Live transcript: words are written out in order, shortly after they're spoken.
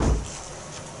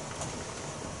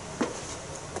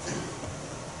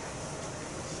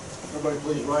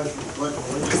Everybody please rise for the pledge of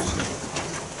allegiance.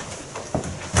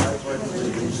 I pledge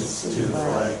allegiance To the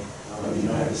flag of the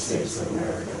United States of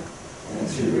America and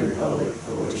to the republic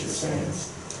for which it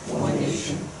stands, one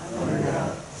nation, under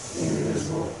God,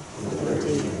 indivisible, with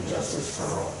liberty and justice for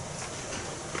all.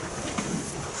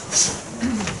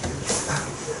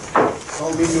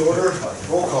 Call meeting to order.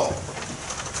 Roll call.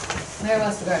 Mayor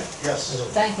Westergaard. Yes.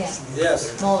 Stankamp.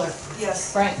 Yes. Moeller.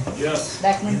 Yes. Frank. Yes.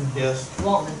 Beckman. Yes.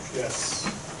 Waltman. Yes.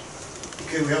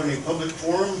 Okay, we have any public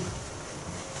forum?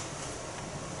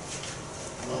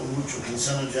 Now we move to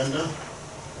consent agenda.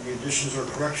 Any additions or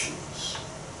corrections?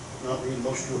 Not need a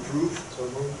motion to approve? So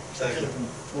moved. Second.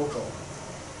 Roll call.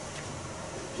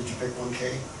 Did you pick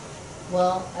 1K?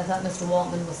 Well, I thought Mr.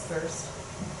 Waltman was first.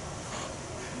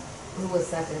 Who was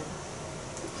second?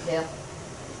 Dale.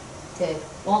 Okay,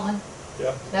 Waltman.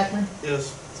 Yeah. Beckman.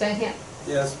 Yes. Stankamp.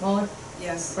 Yes. Moeller.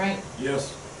 Yes. Frank.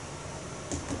 Yes.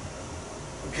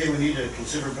 Okay, we need to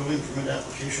consider building permit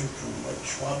application from Mike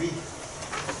Schwabe.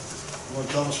 You want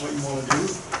to tell us what you want to do?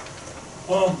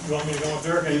 Well, you want me to go up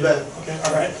there? You bet. Okay,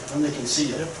 all right. Then they can see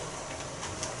you. Yep.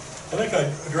 I think I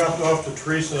dropped off to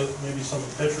Teresa maybe some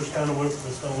pictures, kind of what it's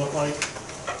gonna look like.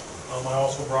 I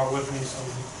also brought with me some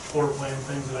floor plan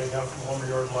things that I got from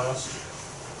Lumberyard last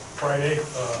Friday.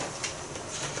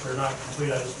 They're not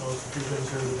complete, I just noticed a few things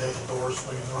here that have the door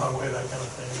swinging the wrong way, that kind of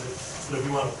thing. But if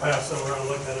you want to pass them around and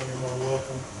look at them, you're more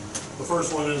welcome. The first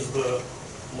one is the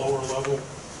lower level,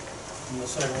 and the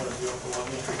second one is the upper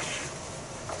level.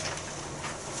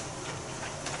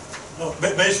 No,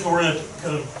 basically, we're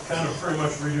gonna kind of pretty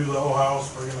much redo the whole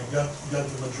house. We're gonna gut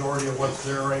the majority of what's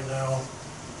there right now.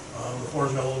 The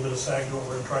floor's got a little bit of sag to it.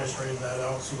 We're gonna try to straighten that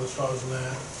out, see what's causing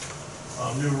that.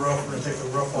 New roof, we're gonna take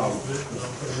the roof off of it, put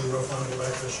a new roof on, go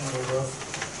back to a shingle roof.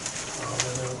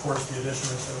 And then, of course, the addition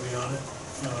is gonna be on it.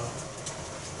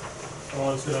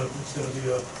 Well, it's gonna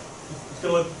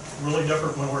look really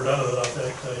different when we're done with it, I'll tell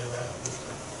you that.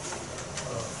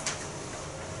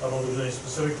 I don't know if there's any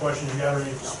specific questions you got or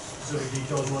any specific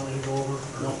details you want me to go over?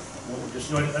 No, we're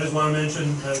just. I just want to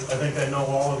mention, I think I know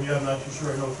all of you, I'm not too sure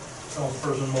I know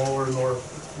Councilperson Moeller nor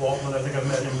Waltman, I think I've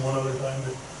met him one other time,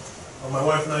 but my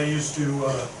wife and I used to,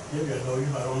 maybe I know you,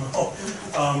 I don't know,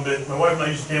 but my wife and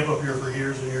I used to camp up here for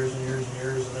years and years and years and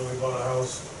years, and then we bought a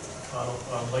house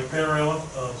on Lake Panorama,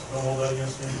 so don't hold that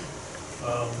against me,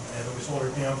 and then we sold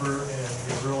our camper, and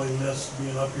we really missed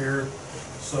being up here.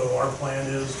 So our plan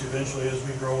is to eventually, as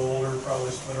we grow older,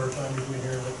 probably spend our time between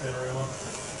here and Lake Panorama,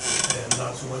 and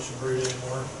not so much in Breda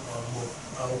anymore.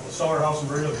 We'll sell our house in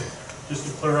Breda, but just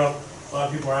to clear up, a lot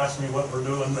of people are asking me what we're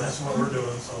doing, that's what we're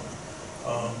doing, so.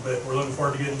 But we're looking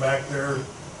forward to getting back there.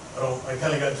 I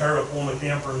kind of got tired of pulling the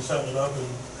camper and setting it up and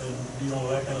dealing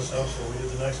with that kind of stuff, so we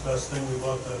did the next best thing. We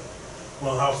bought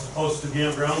one of the houses close to the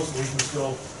campground, so we can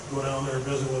still go down there and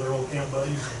visit with our old camp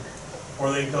buddies,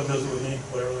 or they can come visit with me,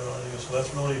 whatever they want to do. So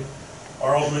that's really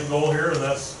our ultimate goal here, and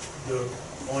that's the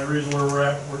only reason where we're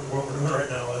at, what we're doing right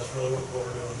now. That's really what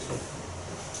we're doing. So.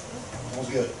 Sounds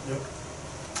good. Yep.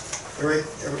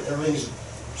 Everything's,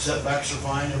 setbacks are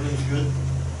fine, everything's good?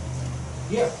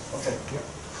 Yeah. Okay.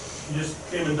 He just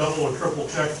came and double or triple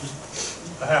checked just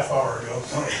a half hour ago.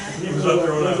 So he was up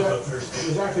there when I was up there.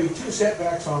 There's actually two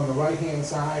setbacks on the right-hand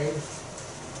side,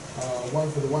 one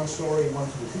for the one-story and one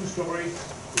for the two-story.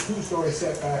 The two-story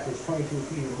setback is 22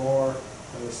 feet or more,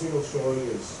 and the single-story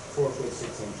is 4 foot 6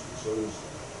 inches. So there's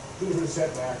two different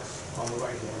setbacks on the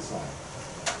right-hand side.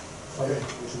 Okay,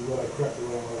 which is what I corrected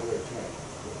wrong over there tonight.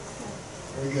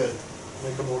 Very good.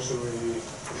 Make a motion we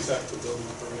accept the building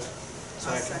permit.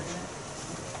 I'll second it.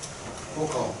 Roll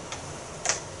call.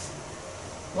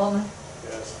 Waltman.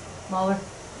 Yes. Moeller.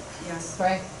 Yes.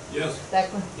 Frank. Yes.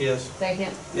 Beckman. Yes.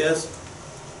 Stankamp. Yes.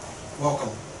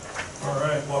 Welcome. All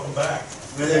right, welcome back.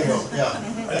 There you go, yeah.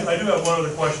 I do have one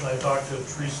other question I talked to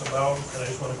Teresa about, and I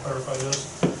just want to clarify this.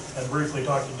 And briefly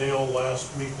talked to Dale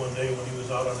last week one day when he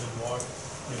was out on his walk,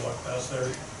 when he walked past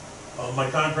there. My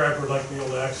contractor would like to be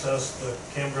able to access the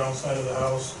campground side of the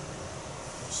house,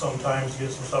 sometimes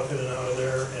get some stuff in and out of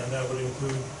there, and that would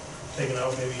include taking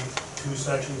out maybe 2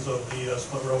 sections of the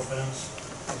split rail fence,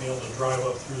 and be able to drive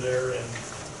up through there, and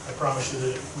I promise you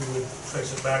that we would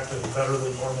fix it back to better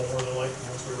than normal, more than likely,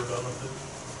 once we were done with it.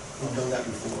 We've done that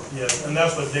before. Yeah, and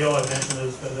that's what Dale had mentioned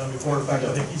has been done before. In fact,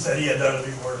 I think he said he had done it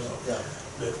before, so. Yeah.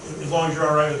 But as long as you're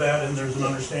all right with that, and there's an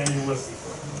understanding with,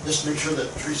 Just make sure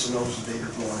that Teresa knows the day you're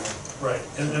going on. right,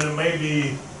 and it may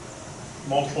be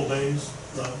multiple days,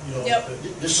 you know. Yep.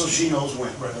 that- Just so she knows when.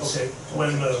 Right, okay,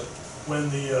 when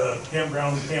the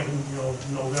campground, camping, you know,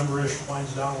 November-ish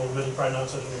winds down a little bit, it's probably not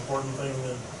such an important thing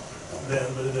then,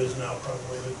 but it is now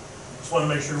probably. But just want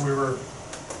to make sure we were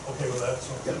okay with that,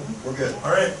 so. Yeah, we're good.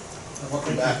 All right,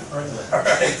 Welcome back. All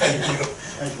right, thank you.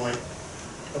 Thanks, Mike.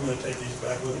 I'm gonna take these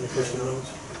back with me for some notes.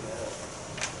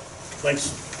 Thanks.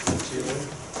 See you later.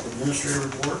 Administrative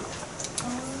report.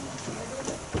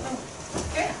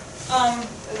 Okay,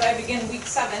 as I begin week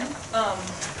 7,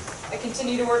 I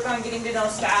continue to work on getting to know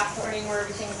staff, learning where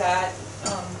everything's at,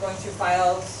 going through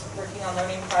files, working on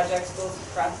learning projects, both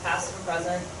past and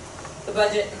present. The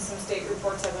budget and some state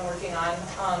reports I've been working on.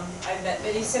 I've met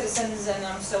many citizens and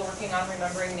I'm still working on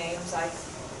remembering names. I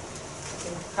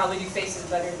can probably do faces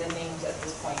better than names at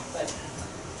this point, but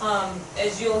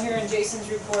as you'll hear in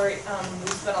Jason's report, we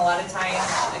spent a lot of time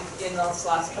in those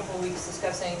last couple of weeks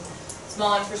discussing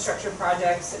small infrastructure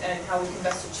projects and how we can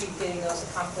best achieve getting those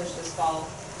accomplished this fall.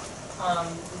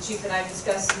 The chief and I have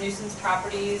discussed nuisance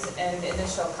properties and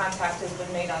initial contact has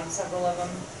been made on several of them.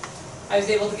 I was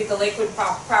able to get the Lakewood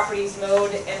properties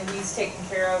mowed and weeds taken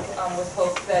care of with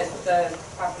hope that the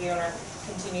property owner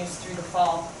continues through the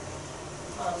fall.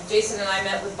 Jason and I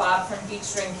met with Bob from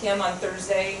Beechster and Kim on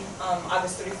Thursday,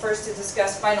 August 31st, to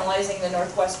discuss finalizing the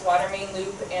Northwest Water Main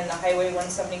Loop and the Highway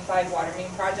 175 water main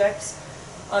projects.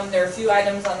 There are a few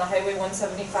items on the Highway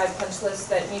 175 punch list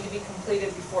that need to be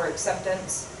completed before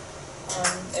acceptance.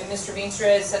 And Mr.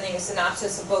 Veenstra is sending a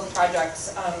synopsis of both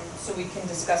projects so we can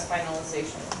discuss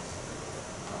finalization.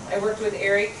 I worked with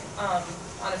Eric on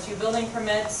a few building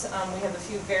permits. We have a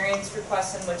few variance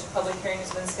requests in which a public hearing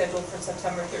has been scheduled for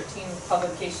September 13 with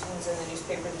publications in the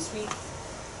newspaper this week.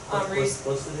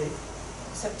 What's the date?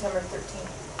 September 13th,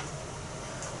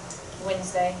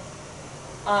 Wednesday.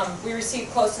 We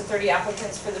received close to 30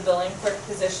 applicants for the billing clerk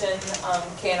position.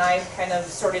 Kay and I kind of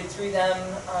sorted through them.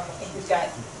 I think we've got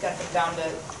them down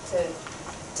to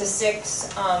 6,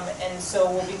 and so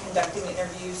we'll be conducting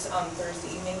interviews on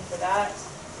Thursday evening for that.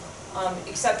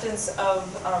 Acceptance of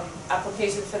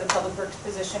applications for the public works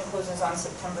position closes on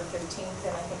September 15th,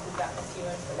 and I think we've gotten a few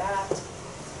in for that.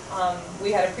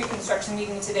 We had a pre-construction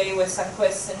meeting today with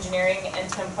Sunquist Engineering and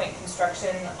 10 Point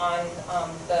Construction on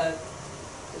the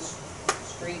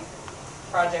street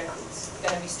project that's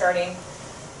going to be starting.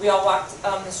 We all walked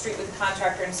the street with the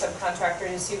contractor and subcontractor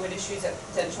to see what issues that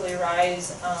potentially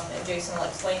arise, and Jason will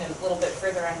explain a little bit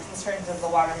further on concerns of the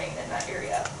water main in that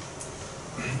area.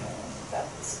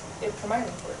 That's it for my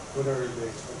report. When are they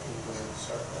expecting to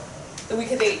start that? The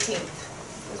week of the 18th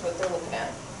is what they're looking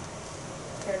at,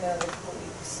 here in another couple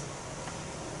weeks.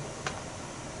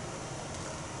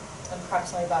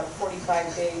 Approximately about a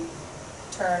 45-day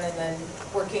turn, and then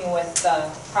working with the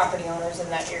property owners in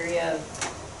that area.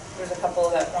 There's a couple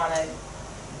that want to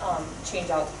change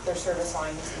out their service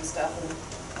lines and stuff, and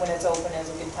when it's open is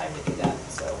a good time to do that,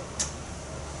 so.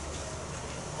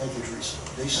 Thank you, Teresa.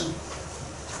 Jason?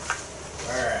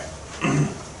 Alright.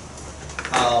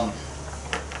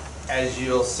 As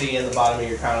you'll see in the bottom of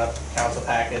your council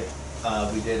packet,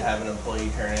 we did have an employee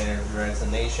turn in a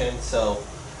resignation, so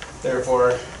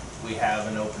therefore we have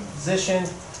an open position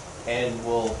and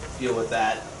we'll deal with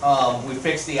that. We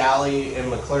fixed the alley in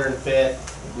McLaren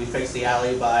 5th. We fixed the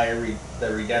alley by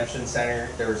the Redemption Center.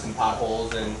 There were some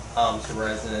potholes and some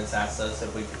residents asked us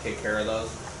if we could take care of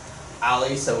those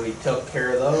alleys, so we took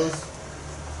care of those.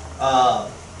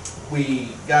 We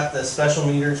got the special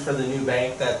meters for the new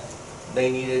bank that they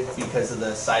needed because of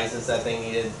the sizes that they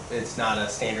needed. It's not a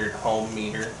standard home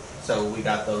meter, so we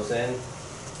got those in.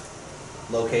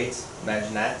 Locates,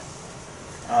 imagine that.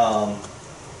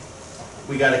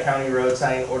 We got a county road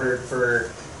sign ordered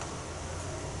for,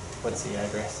 what's the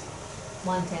address?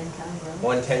 110 County Road.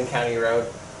 110 County Road.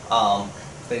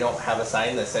 They don't have a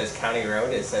sign that says County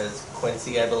Road, it says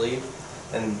Quincy, I believe.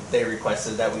 And they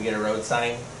requested that we get a road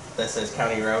sign that says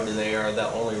County Road, and they are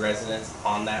the only residents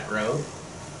on that road.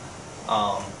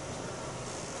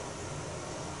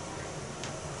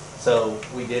 So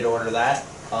we did order that.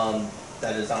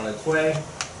 That is on its way.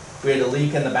 We had a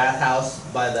leak in the bathhouse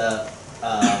by the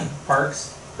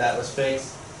parks that was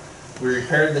fixed. We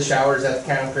repaired the showers at the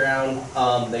campground.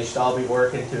 They should all be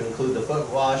working to include the foot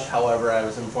wash. However, I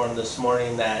was informed this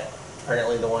morning that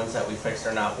apparently the ones that we fixed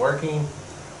are not working.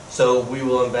 So we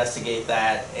will investigate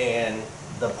that, and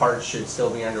the parts should still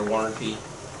be under warranty.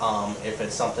 If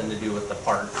it's something to do with the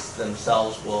parts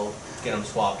themselves, we'll get them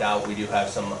swapped out. We do have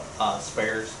some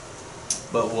spares,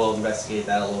 but we'll investigate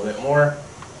that a little bit more.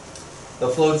 The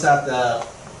floats at the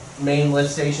main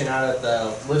lift station, out at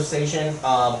the lift station,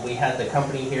 we had the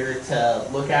company here to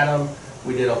look at them.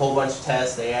 We did a whole bunch of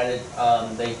tests. They added,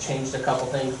 they changed a couple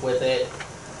things with it.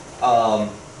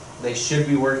 They should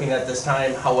be working at this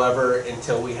time. However,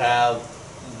 until we have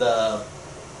the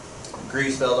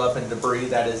grease buildup and debris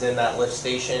that is in that lift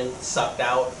station sucked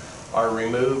out or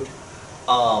removed,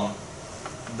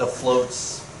 the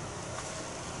floats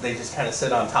they just kind of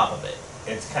sit on top of it.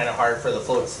 It's kind of hard for the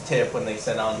floats to tip when they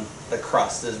sit on the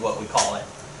crust, is what we call it.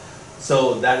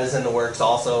 So that is in the works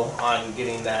also on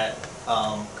getting that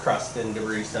crust and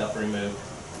debris stuff removed.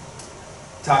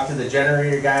 Talked to the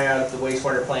generator guy out at the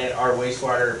wastewater plant. Our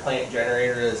wastewater plant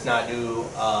generator does not do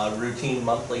routine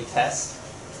monthly tests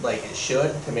like it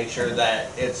should to make sure that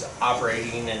it's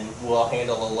operating and will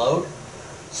handle a load.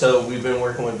 So we've been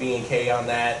working with B&K on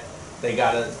that. They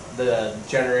got the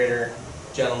generator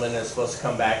gentleman is supposed to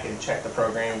come back and check the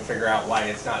program and figure out why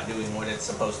it's not doing what it's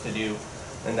supposed to do,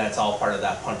 and that's all part of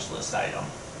that punch list item.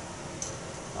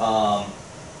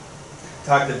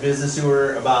 Talked to Business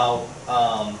Sewer about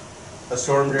a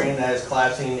storm drain that is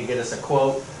collapsing to get us a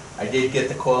quote. I did get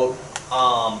the quote.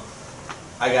 I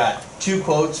got 2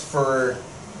 quotes for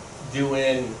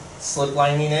doing slip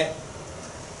lining it,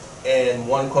 and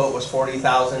one quote was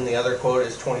 $40,000. The other quote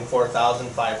is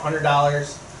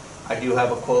 $24,500. I do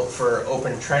have a quote for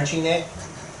open trenching it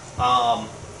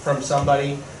from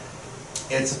somebody.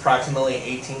 It's approximately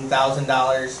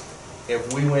 $18,000.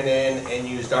 If we went in and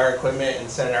used our equipment and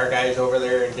sent our guys over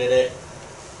there and did it,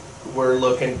 we're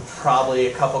looking probably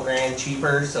a couple grand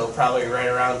cheaper, so probably right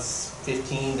around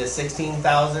 15 to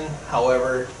 16,000.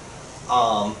 However,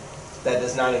 that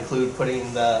does not include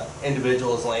putting the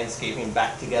individual's landscaping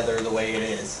back together the way it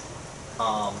is.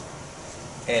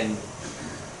 And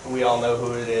we all know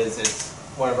who it is. It's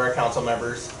one of our council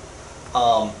members.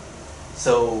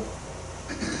 So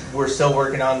we're still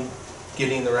working on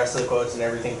getting the rest of the quotes and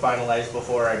everything finalized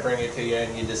before I bring it to you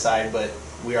and you decide, but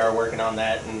we are working on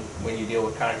that. And when you deal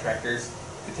with contractors,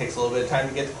 it takes a little bit of time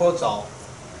to get the quotes all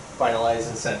finalized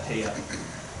and sent to you.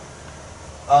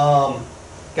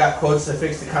 Got quotes to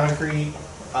fix the concrete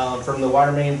from the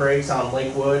water main breaks on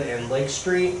Lakewood and Lake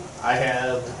Street. I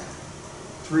have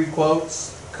 3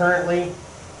 quotes currently.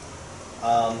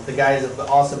 The guys have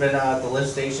also been out at the lift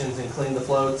stations and cleaned the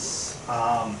floats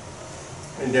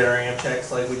and did our amp checks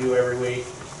like we do every week.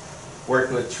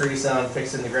 Worked with Teresa on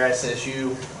fixing the grass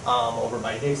issue over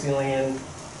by Dixieland.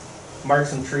 Marked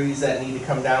some trees that need to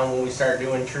come down when we start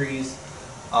doing trees.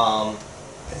 I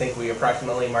think we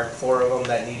approximately marked 4 of them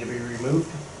that need to be removed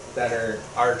that are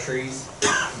our trees.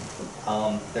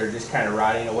 They're just kind of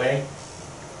rotting away.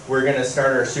 We're going to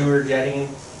start our sewer jetting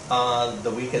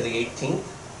the week of the 18th.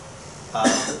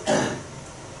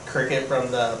 Cricket from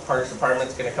the Parks Department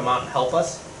is going to come out and help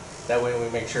us. That way we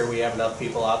make sure we have enough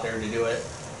people out there to do it.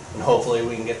 And hopefully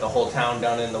we can get the whole town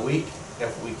done in the week.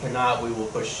 If we cannot, we will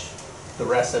push the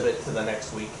rest of it to the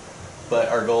next week. But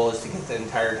our goal is to get the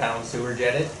entire town sewer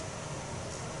jetted.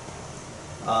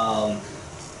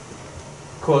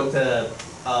 Quote to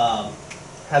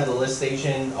have the lift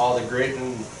station, all the grit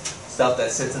and stuff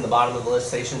that sits in the bottom of the lift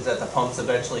stations that the pumps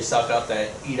eventually suck up that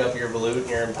eat up your volute and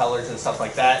your impellers and stuff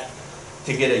like that,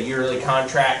 to get a yearly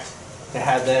contract to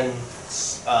have them,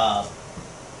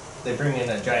 they bring in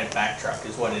a giant back truck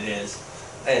is what it is,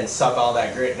 and suck all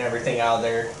that grit and everything out of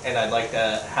there. And I'd like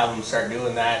to have them start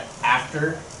doing that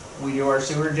after we do our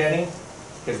sewer jetting,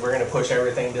 because we're going to push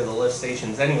everything to the lift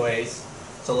stations anyways.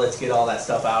 So let's get all that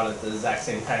stuff out at the exact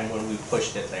same time when we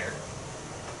pushed it there.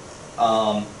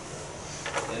 And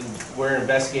we're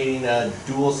investigating a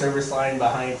dual service line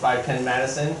behind 510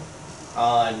 Madison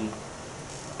on,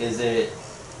 is it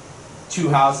 2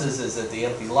 houses, is it the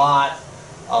empty lot?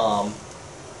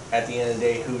 At the end of the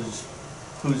day, whose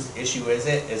issue is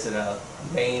it? Is it a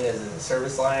main, is it a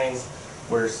service line?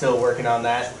 We're still working on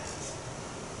that.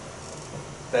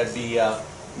 That'd be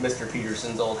Mr.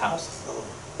 Peterson's old house.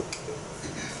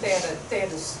 They had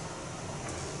a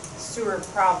sewer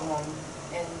problem,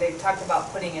 and they've talked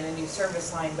about putting in a new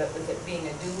service line, but with it being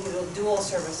a dual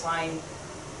service line,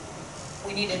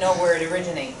 we need to know where it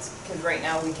originates, because right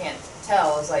now we can't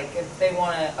tell. It's like if they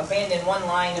want to abandon one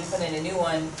line and put in a new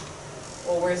one,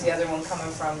 well, where's the other one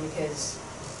coming from? Because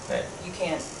you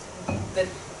can't,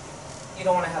 you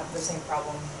don't want to have the same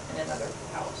problem in another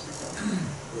house.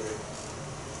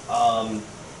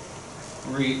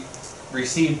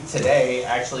 Received today,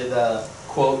 actually, the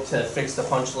quote to fix the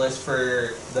punch list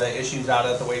for the issues out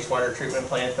at the wastewater treatment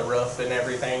plant, the roof and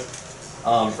everything,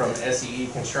 from SEE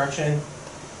Construction.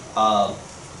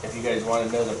 If you guys want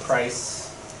to know the price,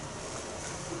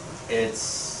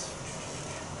 it's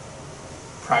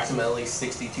approximately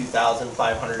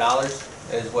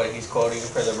 $62,500 is what he's quoting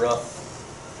for the roof.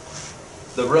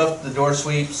 The roof, the door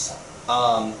sweeps,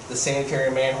 the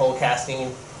sanitary manhole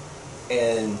casting,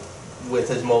 and with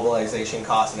his mobilization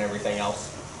costs and everything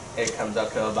else, it comes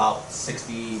up to about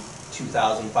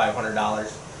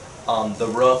 $62,500. The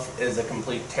roof is a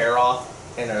complete tear off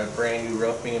and a brand new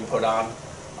roof being put on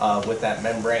with that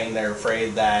membrane. They're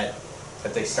afraid that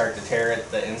If they start to tear it,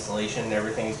 the insulation and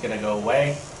everything's gonna go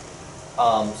away.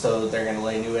 So they're gonna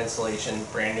lay new insulation,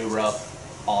 brand new roof,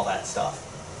 all that stuff.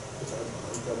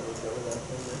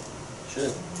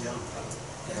 Should. Yeah.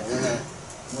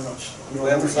 We're not. We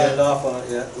haven't signed off on it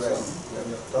yet, so.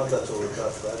 Thought that's what we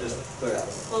talked about, just clear out.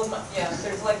 Well, yeah,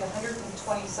 there's like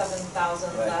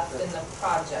 127,000 Right. left in the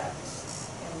project.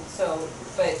 And so,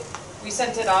 but we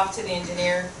sent it off to the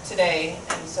engineer today,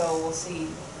 and so we'll see,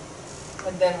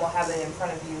 and then we'll have it in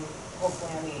front of you,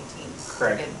 hopefully on the 18th.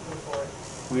 Correct. And move forward.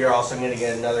 We are also gonna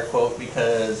get another quote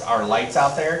because our lights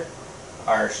out there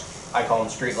are, I call them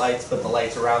street lights, but the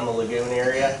lights around the lagoon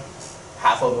area,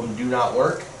 half of them do not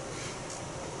work.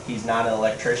 He's not an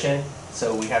electrician,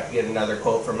 so we have to get another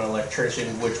quote from an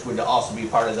electrician, which would also be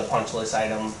part of the punch list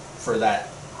item for that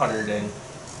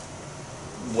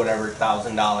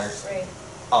 $100,000. Right.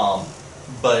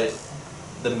 But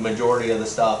the majority of the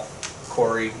stuff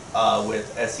Corey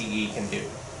with SCE can do.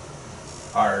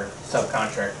 Our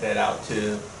subcontracted it out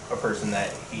to a person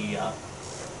that he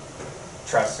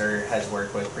trusts or has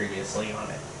worked with previously on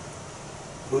it.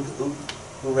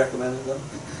 Who recommended them?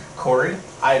 Corey,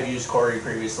 I've used Corey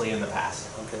previously in the past.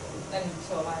 Okay. And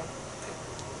so have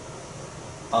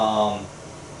I.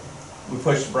 We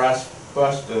pushed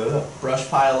the brush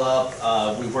pile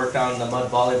up. We worked on the mud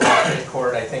volleyball pit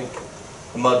court. I think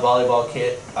the mud volleyball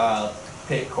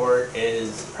pit court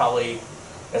is probably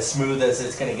as smooth as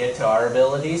it's gonna get to our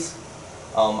abilities.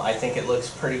 I think it looks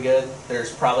pretty good.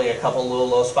 There's probably a couple little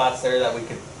low spots there that we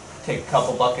could take a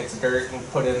couple buckets of dirt and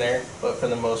put in there, but for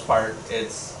the most part,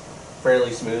 it's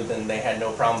fairly smooth and they had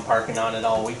no problem parking on it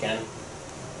all weekend.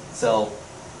 So,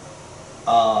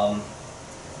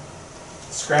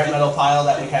 scrap metal pile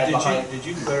that we had behind. Did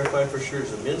you clarify for sure,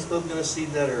 is the men's club gonna seed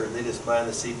that, or are they just buying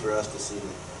the seed for us to seed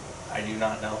it? I do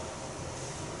not know.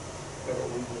 I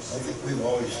think we've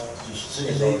always, just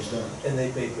city's And they- always done it. And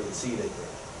they pay for the seed, I think.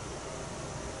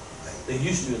 They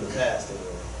used to in the past, anyway.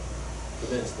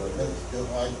 The men's club.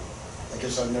 I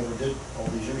guess I never did all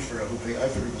these years for who paid, I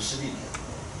figured the city did.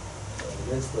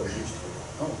 The men's club used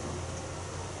to. Oh,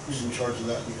 who's in charge of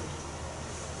that yet?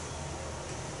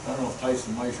 I don't know if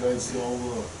Tyson Meischid's still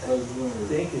president I or.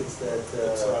 think it's that,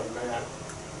 It's Matt.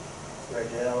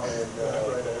 Rydell and,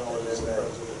 Rydell and is then the that,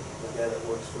 president. the guy that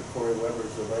works for Corey Weber's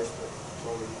the vice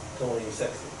president, Tony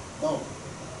Sexton. No,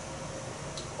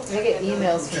 I get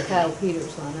emails from Kyle Peters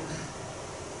on it.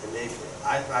 And they,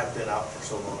 I've been out for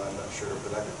so long, I'm not sure,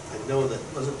 but I know that,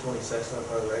 wasn't Tony Sexton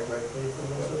part of the right committee for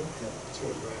those? So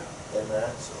is Matt. And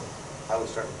that, so I would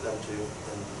start with them too,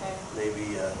 and Okay.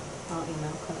 maybe, I'll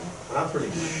email Kyle. and I'm pretty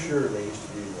sure they used to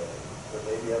do that, but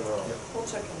maybe I'm wrong. We'll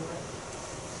check into it.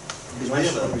 because we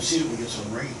have, when we see it, we get some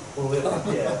rain. Well, we have,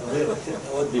 yeah, we have a,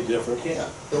 That would be different.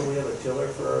 don't we have a tiller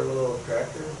for our little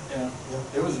tractor? Yeah,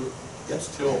 it was, it's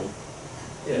tilled.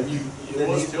 Yeah. It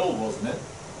was tilled, wasn't it?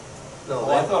 No,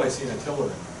 Oh, I thought I seen a tiller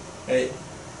in there.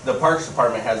 The Parks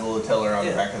Department has a little tiller on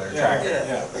the Yeah. back of their Yeah, tractor.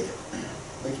 Yeah.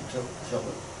 Make it tell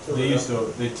it.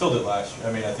 They tilled it last year.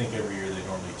 I mean, I think every year they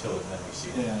normally till it and then we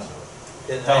seed it, Yeah. so.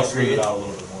 And I That'll smooth agree, it out a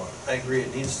little bit more. I agree,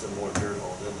 it needs some more dirt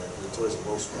hauled in there, it's always a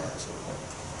low spot, so.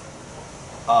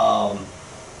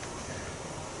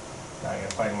 Now I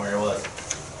gotta find where it was.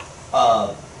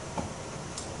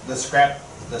 The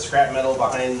scrap metal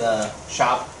behind the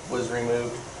shop was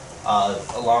removed,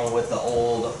 along with the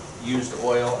old used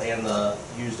oil and the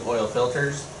used oil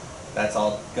filters. That's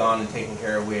all gone and taken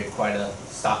care of. We had quite a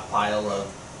stockpile of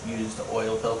used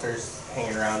oil filters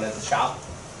hanging around at the shop.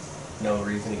 No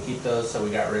reason to keep those, so we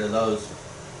got rid of those.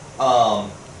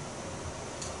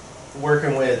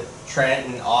 Working with Trent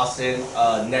and Austin,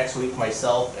 next week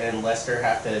myself and Lester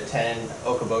have to attend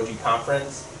Okoboji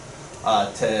Conference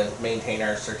to maintain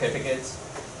our certificates.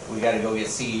 We gotta go get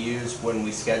CEUs. When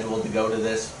we scheduled to go to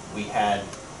this, we had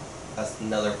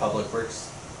another public works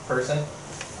person.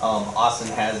 Austin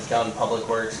has done public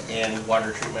works and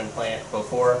water treatment plant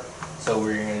before, so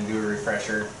we're gonna do a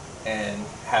refresher and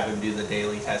have him do the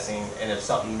daily testing, and if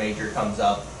something major comes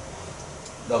up,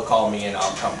 they'll call me and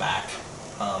I'll come back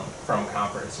from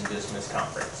conference and dismiss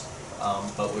conference.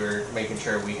 But we're making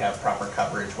sure we have proper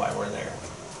coverage while we're there.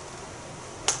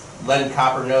 Lead and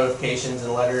copper notifications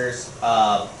and letters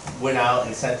went out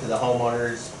and sent to the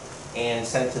homeowners and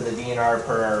sent to the DNR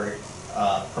per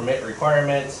our permit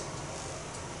requirements.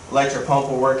 Electric pump,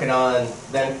 we're working on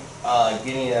them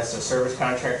getting us a service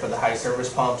contract for the high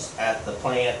service pumps at the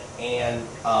plant and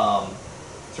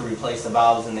to replace the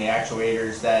valves and the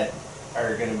actuators that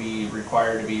are gonna be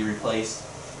required to be replaced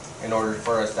in order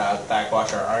for us to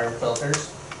backwash our iron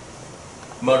filters.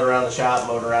 Mowed around the shop,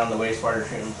 mowed around the wastewater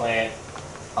treatment plant.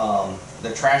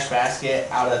 The trash basket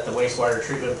out at the wastewater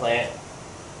treatment plant,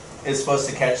 is supposed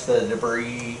to catch the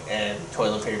debris and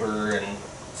toilet paper and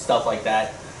stuff like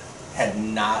that. Had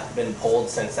not been pulled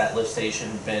since that lift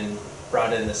station been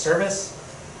brought into service.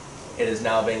 It has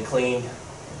now been cleaned.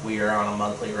 We are on a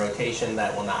monthly rotation.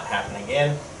 That will not happen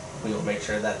again. We will make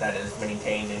sure that that is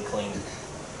maintained and cleaned.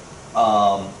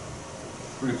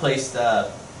 Replaced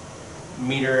the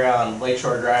meter on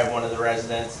Lakeshore Drive, one of the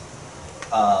residents.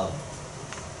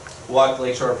 Walked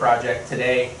Lakeshore project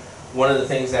today. One of the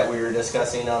things that we were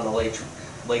discussing on the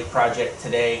lake project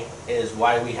today is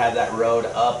why we have that road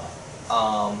up.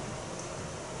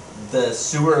 The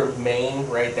sewer main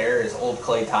right there is old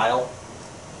clay tile.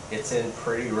 It's in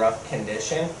pretty rough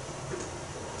condition.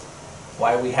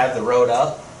 Why we have the road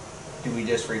up? Do we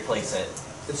just replace it?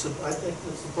 I think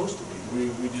it's supposed to be.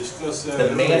 We discussed that.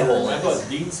 The earlier, manhole and I is. thought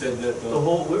Dean said that The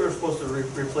whole, we were supposed to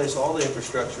replace all the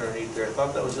infrastructure underneath there. I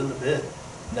thought that was in the bid.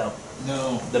 No,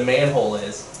 no. the manhole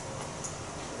is.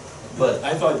 But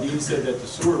I thought Dean said that the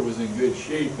sewer was in good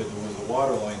shape, but there was a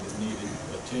water line that needed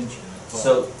attention.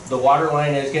 so the water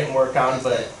line is getting worked on,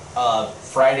 but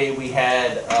Friday we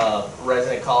had a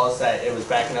resident call us that it was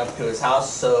backing up to his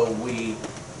house, so we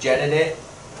jetted it,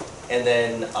 and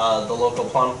then the local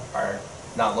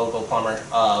not local plumber,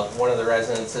 one of the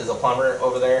residents is a plumber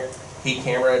over there. He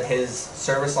cameraed his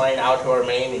service line out to our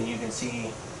main, and you can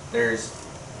see there's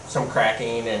some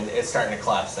cracking and it's starting to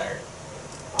collapse there.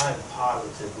 I'm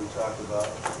positive we talked about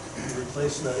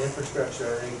replacing that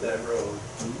infrastructure underneath that road.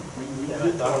 We And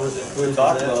I thought it was included in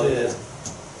talked that about bid, it.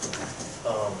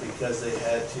 because they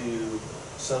had to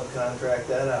subcontract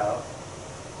that out.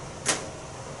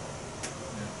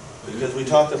 Because we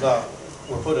talked about,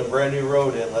 we're putting a brand new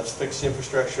road in, let's fix the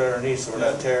infrastructure underneath so we're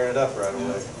not tearing it up right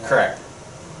away. Correct.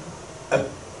 A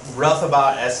rough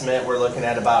about estimate, we're looking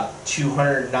at about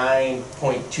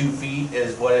 209.2 feet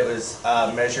is what it was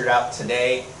measured out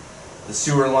today. The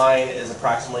sewer line is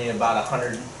approximately about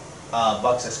 $100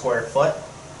 bucks a square foot,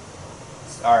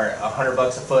 or $100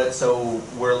 bucks a foot. So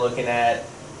we're looking at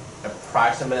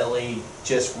approximately,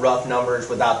 just rough numbers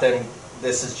without them,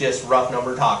 this is just rough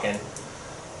number talking,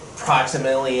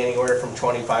 approximately anywhere from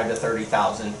 25 to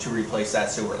 30,000 to replace that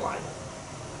sewer line.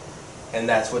 And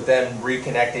that's with them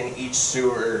reconnecting each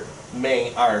sewer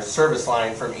main, or service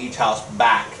line from each house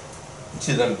back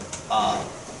to the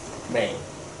main,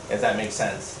 if that makes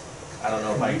sense. I don't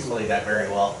know if I explained that very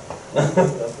well.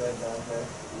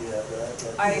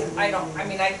 I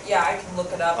can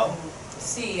look it up and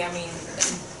see,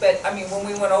 but when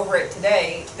we went over it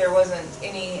today, there wasn't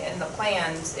any in the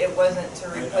plans, it wasn't to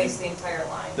replace the entire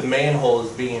line. The manhole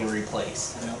is being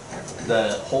replaced.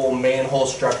 The whole manhole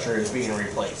structure is being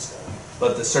replaced.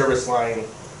 But the service line,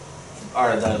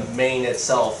 or the main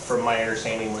itself, from my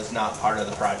understanding, was not part of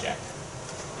the project.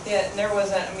 Yeah, and there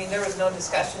wasn't, there was no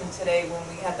discussion today when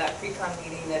we had that pre-con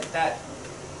meeting that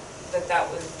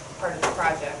was part of the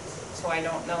project. So I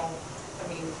don't know,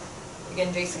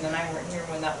 again, Jason and I weren't here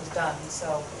when that was done,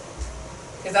 so.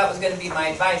 Because that was gonna be my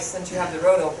advice, since you have the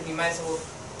road open, you might as well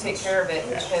take care of it,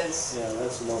 because. Yeah,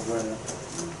 that's a no-brainer.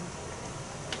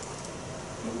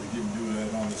 But we didn't do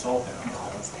that on the salt town.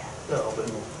 No,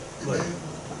 but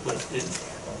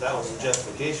that was the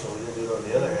justification, we didn't do it on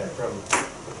the other hand from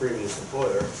the previous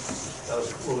employer. That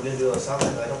was, well, we didn't do it on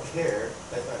something, I don't care.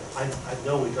 I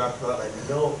know we talked about it, I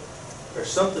know there's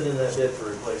something in that bid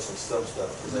for replacing some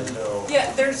stuff, because I know.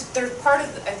 Yeah, there's part of,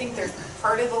 I think there's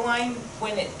part of the line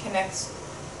when it connects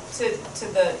to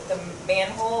the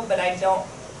manhole, but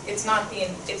it's not the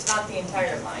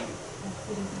entire line.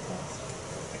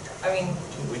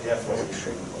 We definitely.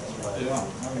 Yeah,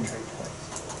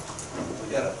 We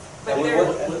gotta. But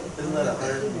Isn't that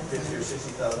 $150,000 or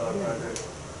 $60,000 project?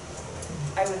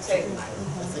 I would say, I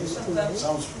think so.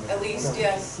 Sounds familiar. at least,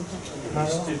 yes. It'd be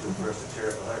stupid for us to tear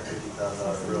up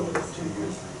 $150,000 road in 2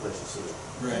 years to replace the sewer.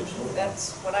 right.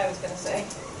 That's what I was gonna say.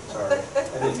 Sorry, I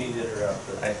didn't mean to interrupt,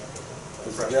 but.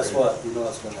 Guess what? You know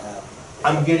what's gonna happen.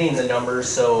 I'm getting the numbers,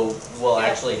 so we'll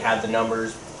actually have the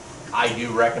numbers. I do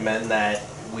recommend that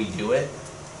we do it.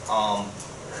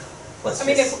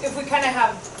 If we kind of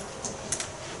have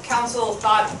council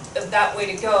thought of that way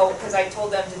to go, because I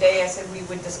told them today, I said we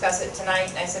would discuss it tonight,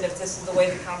 and I said if this is the way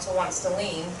the council wants to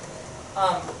lean,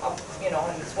 and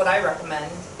it's what I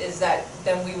recommend, is that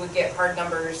then we would get hard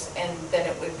numbers, and then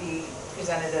it would be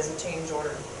presented as a change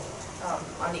order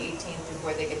on the 18th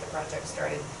before they get the project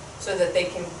started, so that they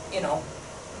can,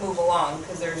 move along,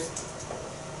 because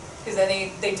then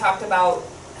they talked about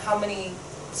how many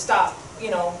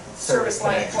service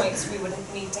line connection points we would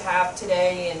need to have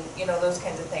today, and, those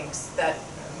kinds of things, that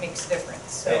makes a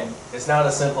difference, so. And it's not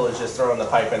as simple as just throwing the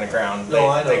pipe in the ground. No,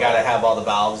 I know. They gotta have all the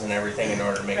valves and everything in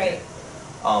order to make it.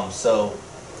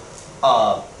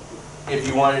 if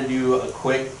you wanted to do a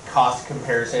quick cost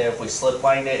comparison, if we slip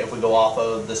lined it, if we go off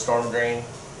of the storm drain,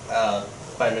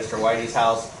 by Mr. Whitey's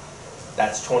house,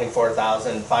 that's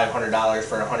 $24,500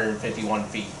 for 151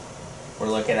 feet. We're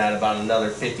looking at about another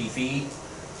 50 feet.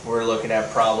 We're looking at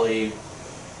probably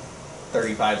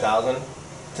 35,000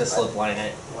 to slip line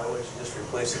it. Why would you just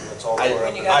replace it, that's all I- tore up?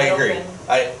 When you got I it agree. open.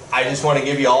 I just want to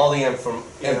give you all the Yeah, I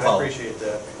info. appreciate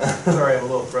that. Sorry, I'm a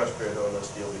little frustrated on this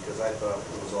deal because I thought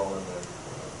it was all in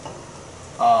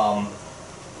there.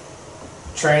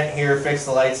 Trent here fixed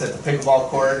the lights at the pickleball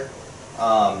court,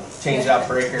 changed out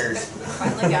breakers.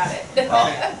 Finally got it.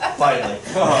 Finally.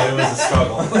 Oh, it was a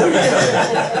struggle.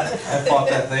 I fought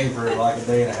that thing for like a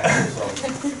day and a half, so.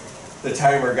 The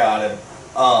timer got him.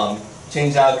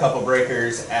 Changed out a couple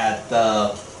breakers at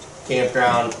the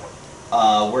campground.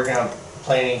 Working on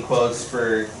planning quotes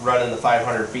for running the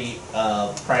 500 feet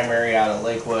primary out at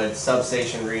Lakewood,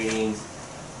 substation readings.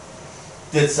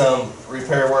 Did some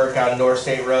repair work on North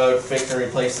State Road, fixed and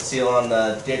replaced the seal on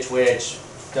the ditch witch,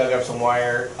 dug up some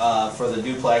wire for the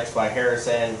duplex by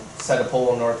Harrison, set a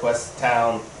pole northwest of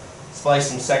town, spliced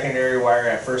some secondary wire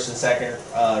at first and second,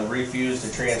 refused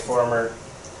a transformer,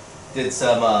 did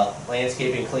some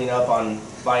landscaping cleanup on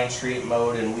Vine Street,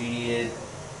 mowed and weeded,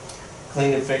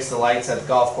 cleaned and fixed the lights at the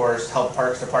golf course, helped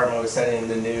Parks Department with setting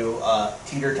the new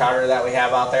teeter-totter that we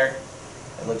have out there.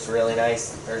 It looks really nice.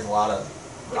 There's a lot of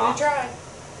Give it a try.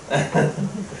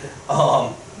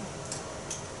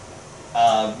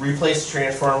 Replaced the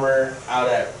transformer out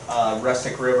at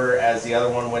Rustic River as the other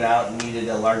one went out and needed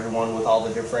a larger one with all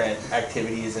the different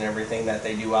activities and everything that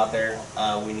they do out there.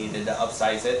 We needed to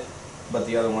upsize it, but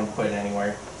the other one quit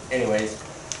anyway. Anyways,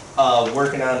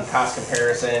 working on cost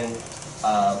comparison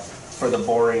for the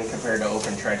boring compared to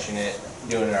open trenching it,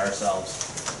 doing it ourselves.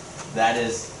 That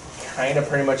is kind of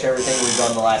pretty much everything we've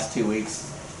done the last 2 weeks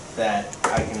that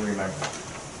I can remember.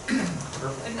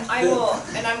 And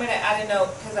I'm gonna add a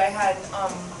note, because I had,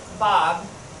 Bob,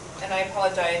 and I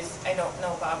apologize, I don't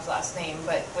know Bob's last name,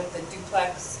 but with the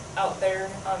duplex out there,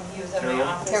 he was in my Carol?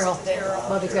 office Carol. today.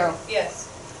 Bobby Carroll. Yes,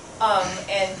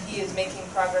 and he is making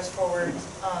progress forward.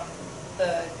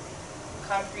 The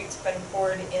concrete's been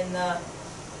poured in the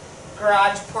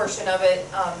garage portion of it.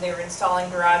 They were installing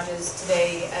garages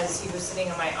today as he was sitting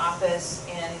in my office,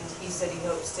 and he said he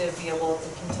hopes to be able to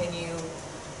continue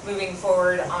moving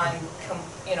forward on,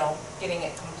 getting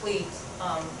it complete.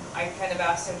 I kind of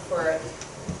asked him for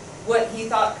what he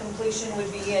thought completion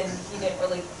would be, and he didn't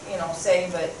really, say,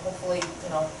 but hopefully,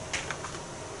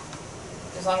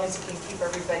 as long as he can keep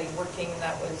everybody working,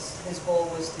 that was, his goal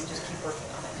was to just keep working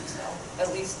on it, so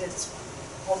at least it's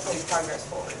hopefully progress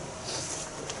forward.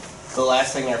 The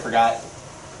last thing I forgot,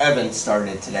 Evan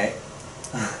started today.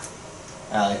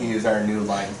 He was our new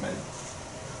linesman.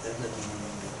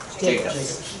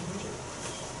 Jacobs.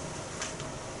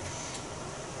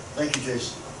 Thank you,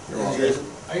 Jason. You're welcome. Jason?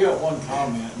 I got one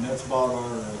comment, and that's about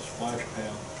our splash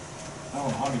pad. I don't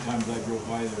know how many times I drove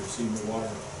by there and seen the water.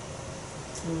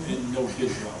 And no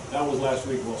kids drop. That was last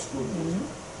week while school was.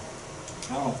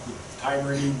 I don't know if the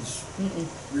timer needs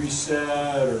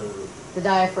reset or. The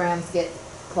diaphragms get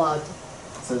clogged.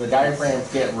 So the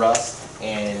diaphragms get rust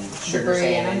and sugar Debris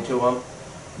in sand 'em. into them.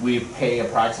 We pay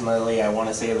approximately, I want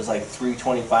to say it was like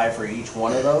 $325 for each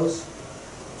one of those.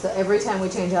 So every time we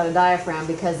change out a diaphragm,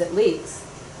 because it leaks,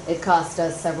 it costs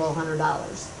us several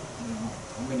 $100s.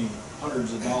 How many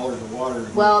hundreds of dollars of water?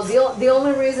 Well, the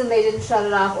only reason they didn't shut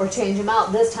it off or change them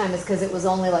out this time is because it was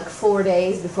only like 4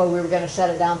 days before we were gonna shut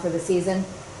it down for the season.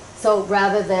 So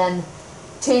rather than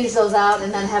change those out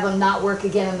and then have them not work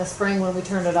again in the spring when we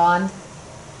turned it on,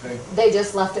 Okay. they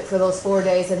just left it for those 4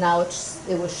 days, and now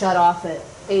it was shut off at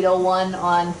 8:01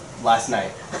 on. Last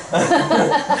night.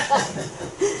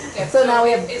 Yeah, So now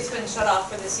we have- It's been shut off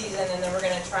for the season, and then we're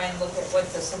gonna try and look at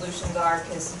what the solutions are,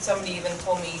 because somebody even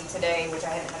told me today, which I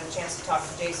hadn't had a chance to talk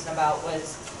to Jason about,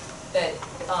 was that,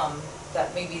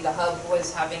 that maybe the hub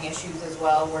was having issues as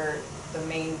well, where the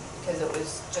main, because it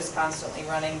was just constantly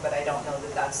running, but I don't know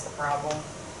that that's the problem.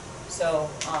 So,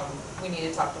 we need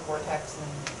to talk to Vortex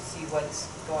and see what's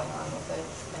going on with it,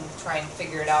 and try and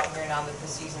figure it out here now that the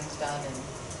season's done, and,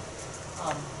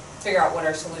 figure out what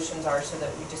our solutions are so that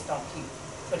we just don't keep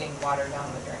putting water down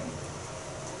the drain.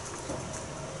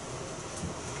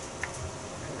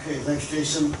 Okay, thanks,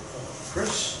 Jason.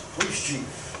 Chris, police chief,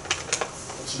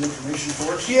 got some information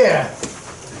for us? Yeah,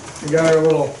 we got our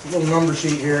little number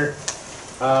sheet here.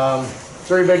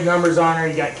 Three big numbers on there.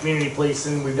 You got community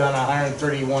policing. We've done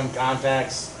 131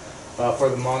 contacts for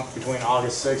the month between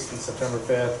August 6th and September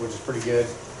 5th, which is pretty good.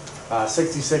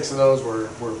 66 of those were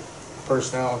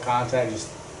personnel contact, just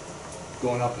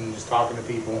going up and just talking to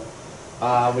people.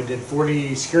 We did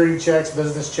 40 security checks,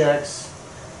 business checks,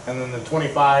 and then the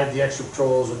 25, the extra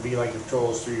patrols would be like the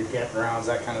patrols through your campgrounds,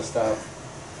 that kind of stuff.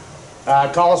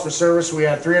 Calls for service, we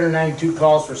had 392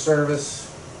 calls for service.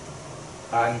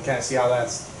 And you kind of see how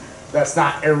that's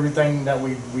not everything that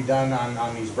we done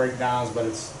on these breakdowns, but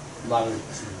it's a lot of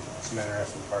some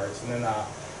interesting parts. And then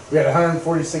we had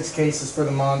 146 cases for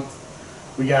the month.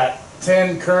 We got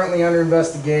 10 currently under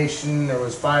investigation. There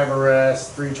was 5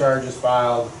 arrests, 3 charges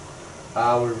filed.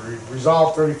 We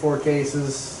resolved 34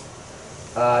 cases.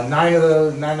 9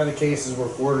 of the cases were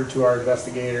forwarded to our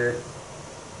investigator.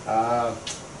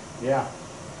 Yeah.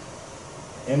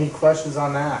 Any questions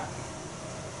on that?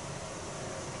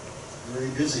 Very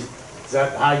busy. Is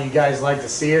that how you guys like to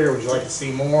see it, or would you like to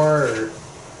see more, or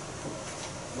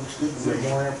Looks good is to there me.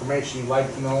 more information you'd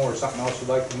like to know, or something else you'd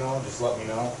like to know? Just let me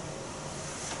know.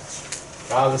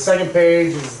 The second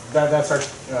page is that's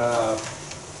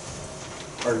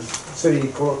our city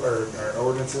code, or our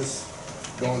ordinances,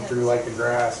 going through like the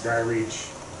grass, dry reach,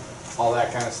 all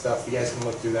that kind of stuff. You guys can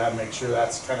look through that and make sure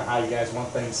that's kind of how you guys want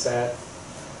things set.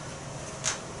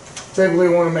 Typically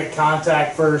want to make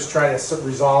contact first, try to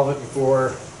resolve it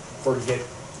before you get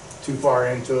too far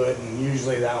into it, and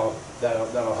usually that'll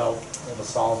help. It'll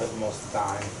solve it most of the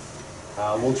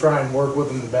time. We'll try and work with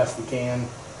them the best we can.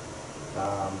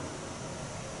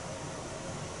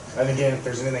 And again, if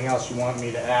there's anything else you want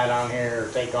me to add on here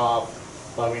or take off,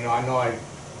 let me know.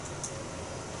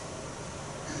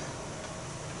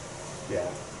 Yeah.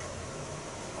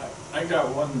 I got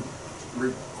one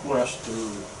request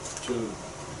to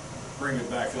bring it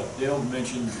back up. Dale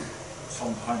mentioned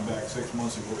sometime back, 6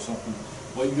 months ago or something,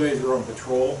 while you guys are on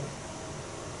patrol,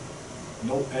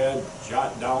 notepad,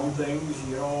 jot down things,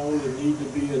 that need to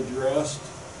be addressed.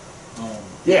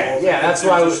 That's if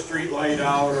why there's a street light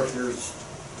out, or if there's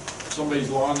somebody's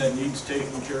lawn that needs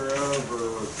taken care of,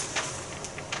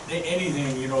 or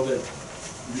anything, that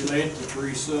relate to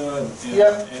Teresa,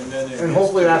 Yep. and then. And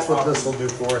hopefully that's what this will do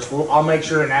for us. I'll make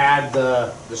sure and add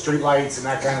the street lights and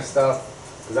that kind of stuff,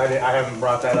 because I haven't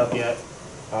brought that up yet.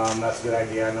 That's a good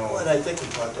idea, I know. Well, and I think we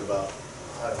talked about,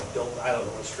 I don't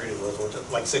know what street it was,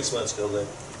 like 6 months ago, that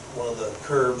one of the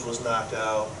curbs was knocked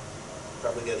out,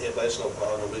 probably got hit by a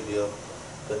snowplow, no big deal.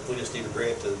 But we just need to bring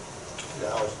it to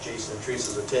Jason and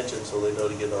Teresa's attention so they know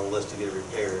to get on the list to get it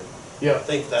repaired. Yeah. I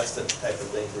think that's the type of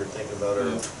thing we're thinking about,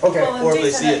 or Okay. Well, or if they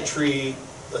Jason, see a tree,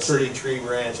 a city tree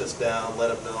branch that's down,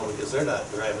 let them know, because they're not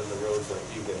driving the roads like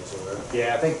you guys are.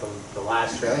 Yeah, I think the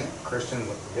last trip, I think Christian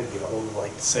did get a hold of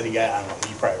like the city guy. I don't know,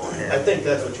 you probably weren't here. I think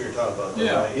that's what you were talking about, though,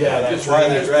 Yeah. right? Yeah, That's that's why right.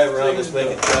 they're driving around just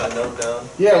making, jot a note down.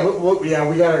 Yeah,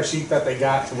 we got our sheet that they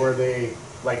got to where they,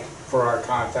 like, for our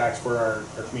contacts, for our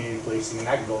community policing, and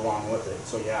that can go along with it.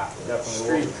 So yeah,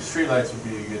 definitely. Streetlights would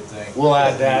be a good thing. We'll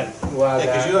add that. Yeah,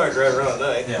 because you aren't driving around at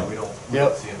night. Yeah, we don't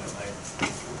Yep. see them at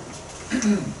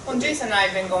night. Well, Jason and I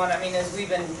have been going, as we've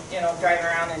been, driving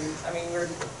around and, we were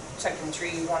checking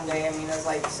trees one day, I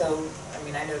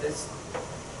noticed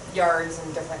yards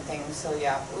and different things, so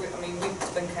yeah, we've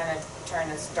been kind of trying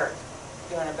to start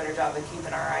doing a better job of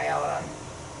keeping our eye out on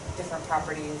different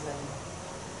properties and.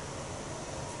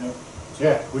 Yep.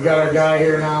 Yeah, we got our guy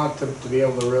here now to be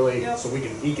able to really, Yep. so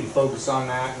he can focus on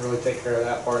that and really take care of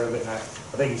that part of it. And I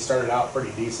think he started out pretty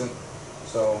decent.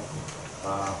 So,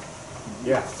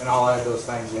 yeah, and I'll add those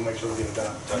things. We'll make sure we get it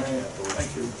done. Thank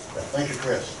you. Thank you,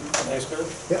 Chris. Thanks, Chris.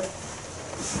 Yep.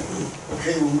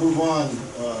 Okay, we'll move on.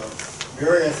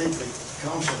 Barry, I think the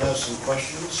council has some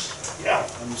questions. Yeah,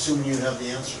 I'm assuming you have the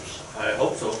answers. I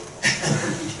hope so.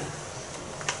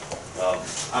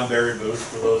 I'm Barry Booth,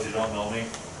 for those who don't know me.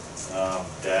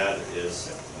 Dad is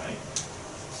sick tonight,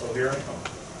 so here I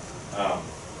come.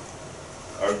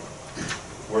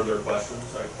 Were there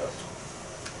questions, I guess?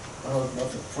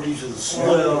 Nothing, put you to the spot.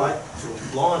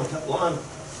 Well, Lon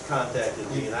contacted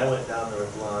me, and I went down there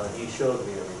with Lon, and he showed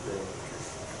me everything.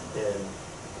 And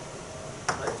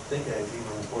I think I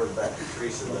even reported back to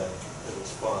Teresa that it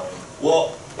was fine.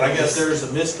 Well, I guess there's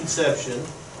a misconception.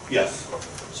 yes.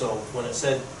 So when it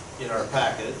said in our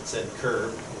packet, it said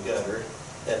curb and gutter,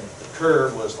 and the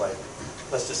curb was like,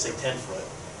 let's just say 10 foot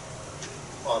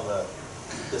on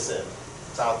this end,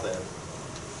 south end.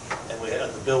 And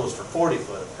the bill was for 40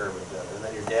 foot of curb and gutter. And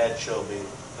then your dad showed me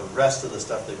the rest of the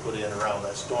stuff they put in around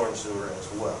that storm sewer as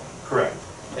well. Correct.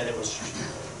 And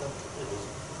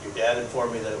your dad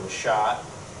informed me that it was shot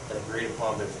and agreed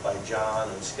upon by John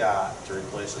and Scott to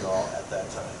replace it all at that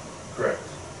time. Correct.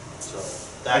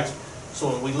 So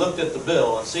when we looked at the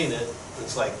bill and seen it,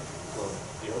 it's like, well,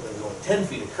 there was only 10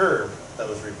 feet of curb that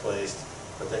was replaced,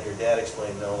 But then your dad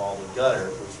explained, no, all the gutter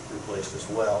was replaced as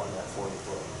well in that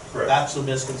 40-foot. Correct. That's a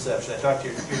misconception. I talked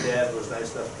to your dad, was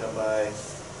nice enough to come by,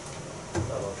 I don't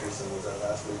know, Teresa, was that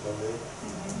last week, maybe?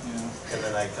 Yeah. And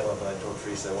then I come up and I told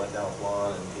Teresa, I went down with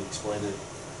Lon and he explained it,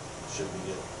 should be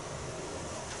good.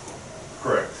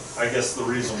 Correct. I guess the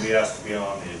reason we asked to be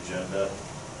on the agenda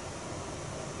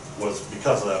was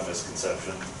because of that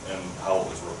misconception and how it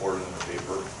was reported in the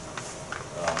paper.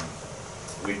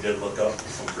 We did look up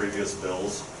some previous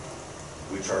bills.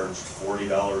 We charged $40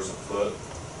 a foot,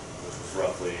 which was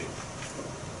roughly,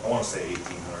 I want to say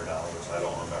 $1,800. I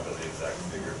don't remember the exact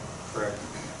figure. Correct.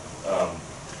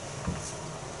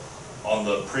 On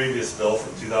the previous bill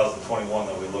from 2021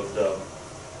 that we looked up,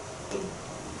 the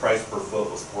price per foot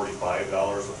was $45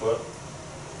 a foot.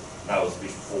 That was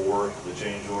before the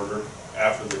change order.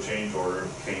 After the change order,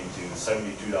 it came to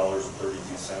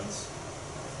 $72.32.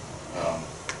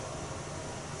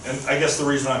 And I guess the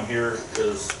reason I'm here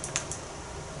is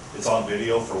it's on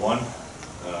video for one,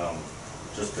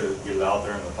 just to get it out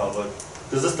there in the public,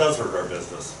 because this does hurt our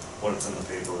business when it's in the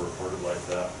paper reported like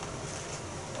that.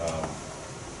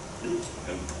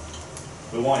 And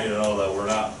we want you to know that we're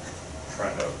not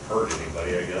trying to hurt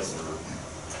anybody, I guess, or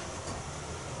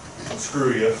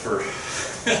screw you, for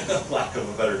lack of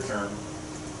a better term.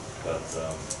 But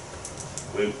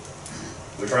we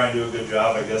try and do a good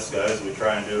job, I guess, guys. We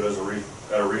try and do it as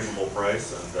at a reasonable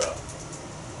price, and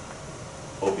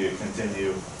hope you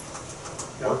continue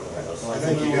working with us. I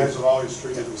think you guys have always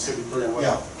treated the city pretty well.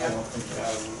 Yeah, I don't think so.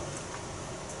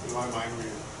 In my mind, we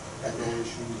had no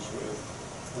issues with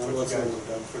what you guys have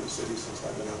done for the city since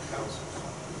I've been on council.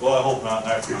 Well, I hope not,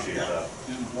 and I appreciate that.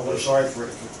 Well, we're sorry for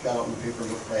it, if it got out in the paper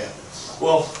and looked bad.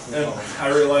 Well, and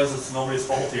I realize it's nobody's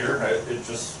fault here. It's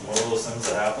just one of those things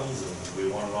that happens, and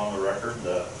we want it on the record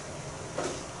that,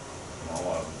 you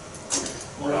know,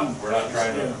 we're not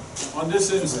trying to. On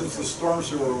this instance, the storm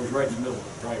sewer was right in the middle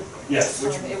of the driveway. Yes.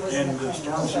 Which, It was and the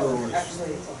storm sewer was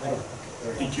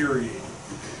deteriorating.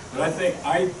 But I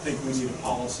think we need a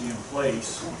policy in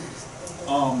place.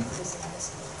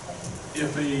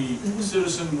 If a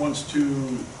citizen wants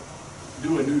to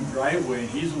do a new driveway and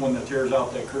he's the one that tears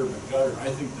out that curb and gutter, I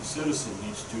think the citizen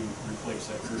needs to replace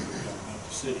that curb and gutter, not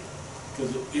the city.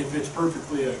 Because if it's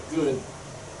perfectly a good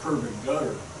curb and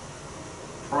gutter,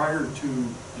 prior to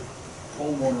the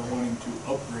homeowner wanting to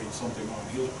upgrade something on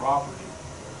his property,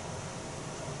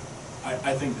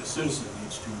 I think the citizen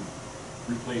needs to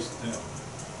replace them.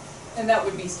 And that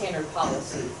would be standard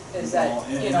policy, is that, Well,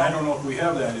 you and I know, don't know if we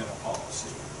have that in a policy.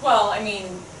 well, I mean,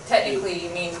 technically,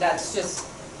 I mean, that's just,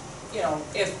 you know,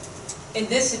 if, in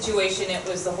this situation, it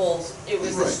was the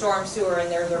Right. storm sewer,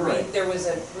 and there's Right. there was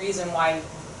a reason why.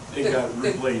 They got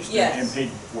replaced yes. and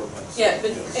paid for by the city. Yeah,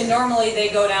 but, and normally they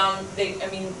go down, I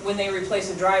mean, when they replace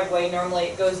a driveway, normally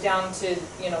it goes down to,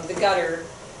 you know, the gutter.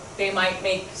 They might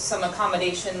make some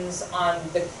accommodations on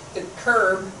the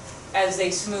curb as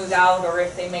they smooth out, or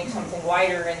if they make something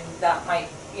wider, and that might,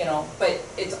 you know, but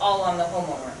it's all on the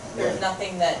homeowner. There's Right.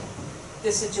 nothing that,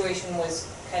 this situation was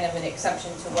kind of an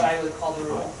exception to what I would call the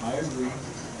rule. I agree.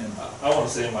 And I want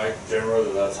to say, Mike,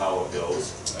 generally that's how it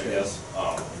goes, I guess.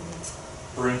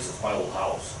 For instance, my old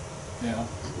house. yeah,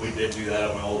 We did do that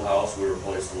at my old house. We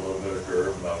replaced a little bit of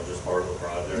curb, and that was just part of the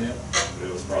project. Yeah.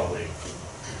 It was probably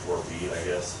 4 feet, I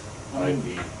guess, I 5 mean,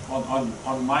 feet. on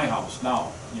my house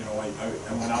now, you know, I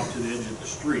went out to the edge of the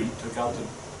street, took out the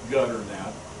gutter and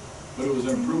that, but it was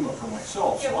an improvement for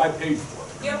myself, so I paid for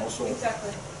it, you know, Yep, so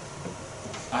exactly.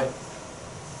 I.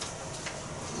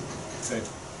 Okay.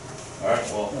 All right,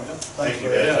 well, thank you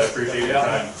you. guys. I appreciate your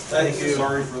time. Thank you.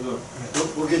 Sorry for the.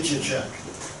 We'll get you a check.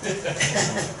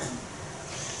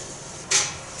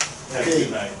 Have a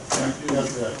good night.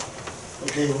 That's good.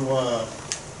 Okay, we wanna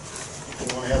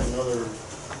have another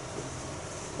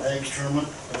bags tournament,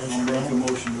 I'll make a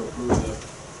motion to approve the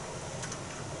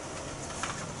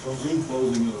closing,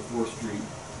 closing of the 4th Street.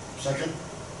 second,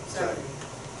 Sorry.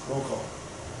 roll call.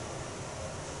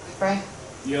 Frank,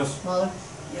 Yes. Muller,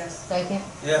 Yes. Stankin,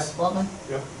 Yes. Waltman,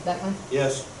 Yep. Beckman.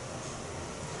 Yes.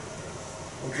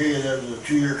 Okay, there's a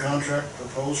 2-year contract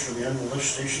proposed for the annual lift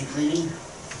station cleaning.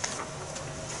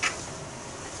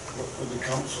 What would the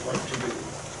council like to do?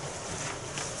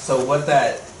 So what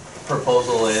that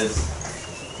proposal is,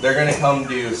 they're gonna come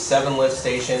do 7 lift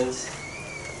stations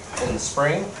in the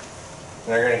spring. And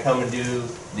they're gonna come and do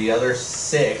the other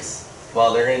 6,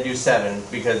 well, they're gonna do 7,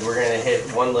 because we're gonna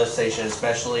hit 1 lift station,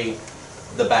 especially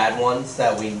the bad ones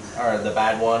the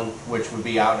bad one, which would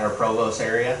be out in our Provost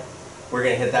area. We're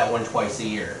gonna hit that one twice a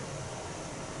year.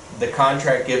 The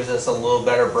contract gives us a little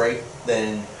better break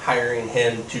than hiring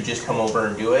him to just come over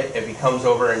and do it. If he comes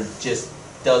over and just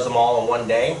does them all in one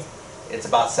day, it's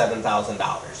about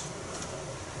 $7,000.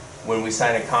 When we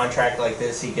sign a contract like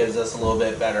this, he gives us a little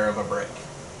bit better of a break.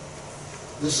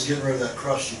 This is getting rid of that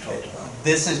crust you talked about.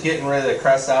 This is getting rid of the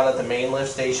crust out at the main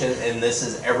lift station, and this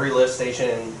is every lift station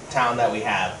in town that we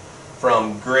have.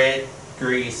 From grit,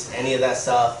 grease, any of that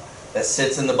stuff that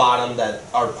sits in the bottom that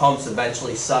our pumps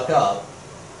eventually suck up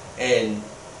and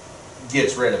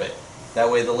gets rid of it. That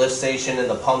way the lift station and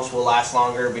the pumps will last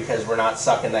longer because we're not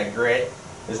sucking that grit,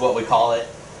 is what we call it,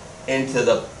 into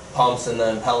the pumps and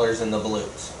the impellers and the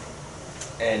balloons.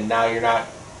 And now you're not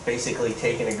basically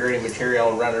taking a gritty material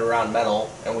and running around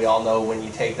metal, and we all know when you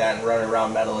take that and run it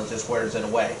around metal, it just wears it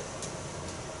away.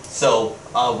 So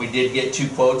we did get 2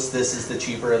 quotes. This is the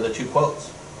cheaper of the 2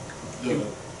 quotes. The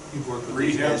You've worked with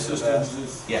these rehab guys in the past. systems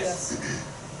is, Yes.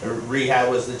 The rehab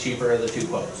was the cheaper of the 2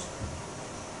 quotes.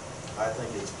 I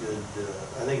think it's good,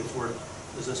 I think it's worth,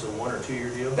 is this a 1 or 2 year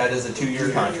deal? That is a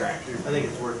 2-year contract. I think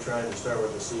it's worth trying to start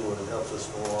with to see what it helps us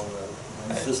in the long run.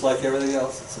 It's just like everything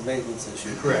else, it's a maintenance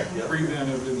issue. Correct, yeah.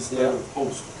 preventive instead of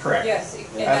post. Correct. Yes, and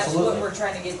that's what Absolutely. we're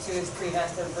trying to get to is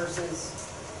preventive versus,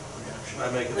 I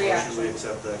make a motion, Reaction. we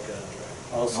accept that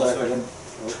contract. I'll second.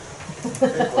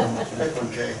 Pick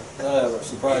one, Jay. Whatever,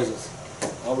 surprises.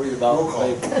 I'll read about Roll call.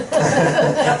 it in the paper.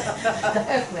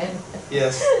 Ekman,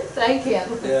 Yes. thank him.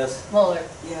 Yes. Muller,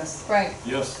 Yes. Frank,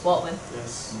 Yes. Waltman.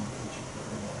 Yes.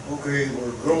 Okay,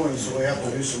 we're growing, so we have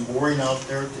to do some boring out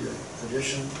there at the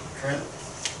addition, Trent.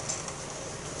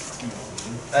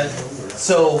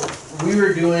 So we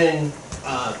were doing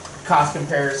cost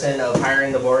comparison of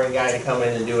hiring the boring guy to come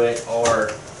in and do it,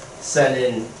 or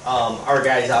sending our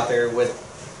guys out there with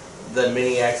the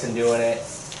Mini X and doing it.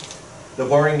 The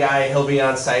boring guy, he'll be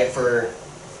on site for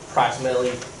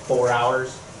approximately 4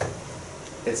 hours.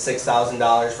 It's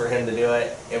 $6,000 for him to do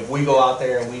it. If we go out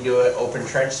there and we do it open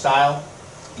trench style,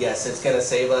 yes, it's gonna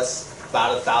save us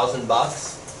about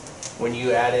 $1,000. When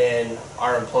you add in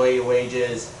our employee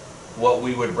wages, what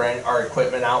we would rent our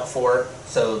equipment out for,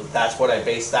 so that's what I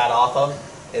base that off of,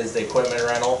 is the equipment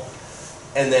rental.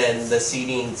 And then the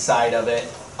seating side of it,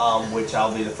 which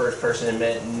I'll be the first person to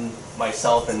admit,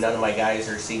 myself and none of my guys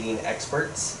are seating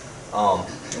experts.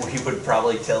 We would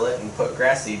probably till it and put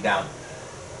grass seed down.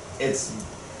 It's,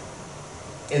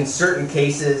 in certain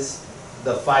cases,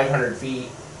 the 500 feet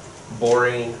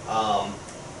boring,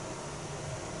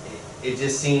 it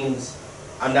just seems,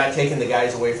 I'm not taking the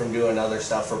guys away from doing other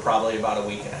stuff for probably about a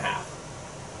week and a half.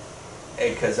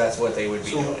 Because that's what they would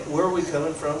be So doing. where are we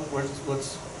coming from?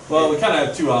 What's? Well, we kind of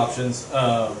have 2 options.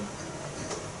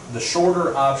 The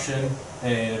shorter option,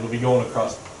 and it'll be going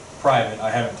across private. I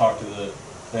haven't talked to the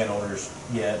landowners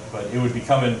yet, but it would be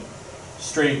coming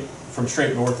straight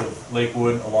north of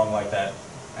Lakewood along like that,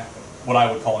 what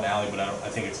I would call an alley, but I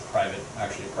think it's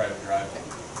actually a private drive.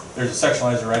 There's a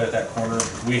sectionalizer right at that corner.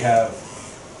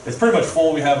 It's pretty much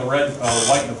full. We have a red,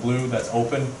 white, and a blue that's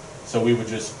open. So we would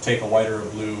just take a white or a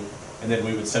blue, and then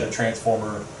we would set a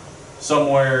transformer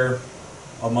somewhere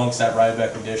amongst that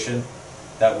Ryback addition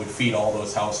that would feed all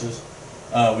those houses.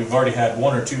 We've already had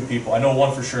 1 or 2 people, I know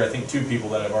 1 for sure, I think 2 people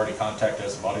that have already contacted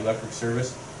us about electric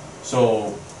service. So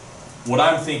what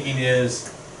I'm thinking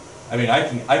is, I mean, I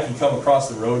can come across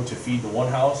the road to feed the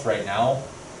one house right now,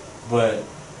 but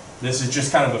this is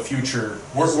just kind of a future,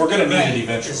 we're gonna need it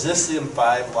eventually. Is this the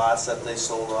 5 lots that they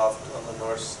sold off on the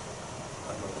north,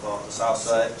 I'm gonna call it the south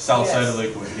side? South side of Yes.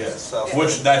 Lakewood, yes. South.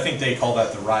 Which I think they call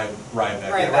that the Ryback. right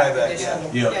Yeah, back Ryback, addition.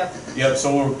 Yep, yep,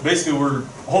 so we're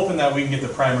hoping that we can get the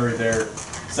primary there,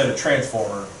 set a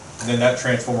transformer, and then that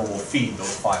transformer will feed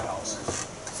those 5 houses.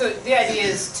 So the idea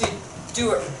is to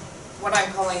do it, what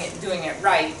I'm calling it, doing it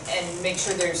right, and make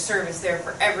sure there's service there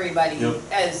for everybody Yep.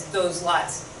 as those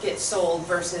lots get sold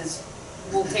versus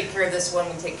we'll take care of this one,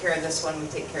 we take care of this one, we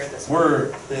take care of this one.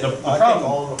 I The think problem,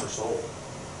 all of them are sold.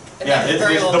 And yeah, that it-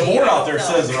 very well the be, board I out don't there know.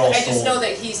 says they're all I just sold. know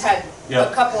that he's had a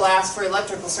Yep. couple ask for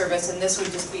electrical service, and this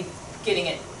would just be getting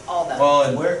it all done. well,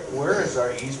 and, Where is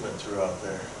our easement throughout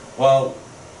there? well,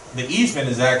 the easement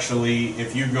is actually,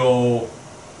 if you go,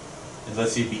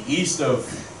 let's see, it'd be east of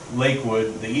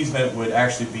Lakewood, the easement would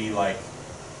actually be like,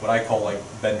 what I call like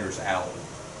Bender's Alley.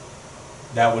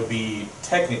 That would be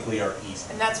technically our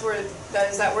easement. And that's where,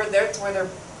 is that where they're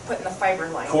putting the fiber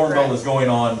line, Corn Belt correct? is going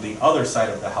on the other side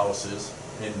of the houses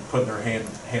and putting their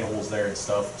handholds there and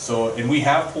stuff. So, and we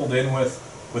have pulled in with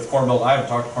Corn Belt. I haven't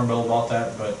talked to Corn Belt about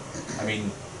that, but I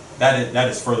mean, that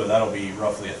is further. That'll be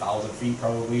roughly 1,000 feet,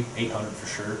 probably 800 for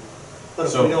sure. But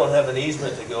if So- we don't have an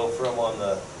easement to go from on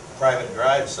the private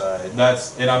drive side,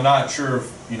 And I'm not sure if,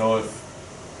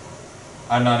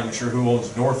 I'm not even sure who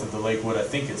owns north of the Lakewood. I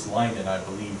think it's Lyndon, I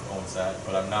believe, owns that,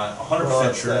 but I'm not 100% Well,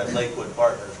 it's sure. that Lakewood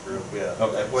Partners Group, yeah.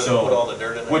 Okay, Where they so- put all the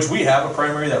dirt in there. Which we have a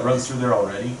primary that runs through there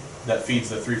already, that feeds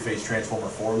the three-phase transformer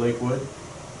for Lakewood.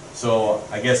 So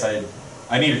I guess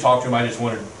I need to talk to him, I just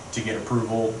wanted to get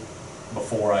approval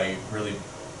before I really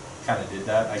kinda did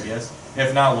that, I guess.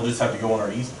 If not, we'll just have to go on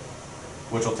our easement,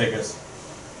 which will take us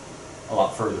a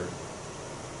lot further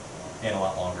and a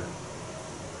lot longer.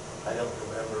 I don't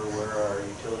remember where our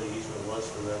utility easement was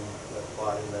for them, that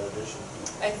plotting that addition.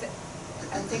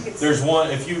 I think it's. There's one,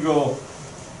 if you go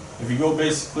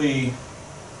basically,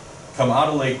 come out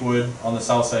of Lakewood on the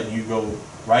south side, you go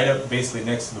right up basically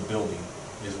next to the building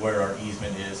is where our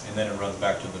easement is, and then it runs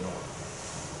back to the north.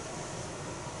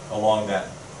 Along that,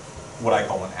 what I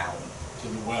call an alley. To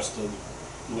the west of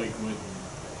Lakewood.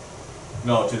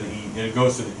 No, to the east, it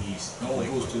goes to the east. of Oh, it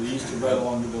Lakewood. goes to the east and right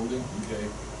along the building, okay.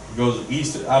 It goes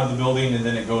east out of the building, and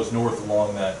then it goes north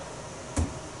along that,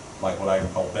 like what I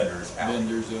call Bender's Alley.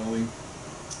 Vendors alley.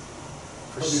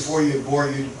 But before you bore,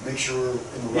 you make sure we're in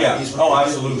the right Yeah, easement. oh,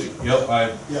 absolutely, yep,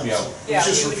 Yeah, yeah. so Yeah, it's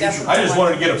just we for would future. definitely I just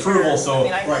wanted to get want to approval, make so- sure. I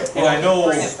mean, I Right. can And I know-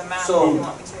 bring up the map if So- you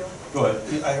want me to. Go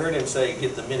ahead. I heard him say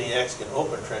get the mini X can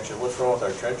open trencher, what's wrong with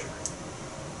our trencher?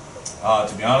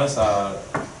 To be honest,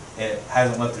 it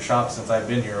hasn't left the shop since I've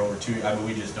been here over 2, I mean,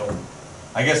 we just don't,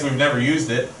 I guess we've never used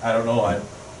it, I don't know, I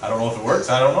don't know if it works,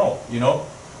 I don't know, you know?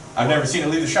 I've never seen it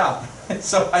leave the shop,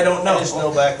 so I don't know. I just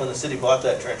know back when the city bought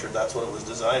that trencher, that's what it was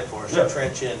designed for, is Yeah. to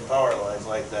trench in power lines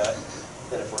like that.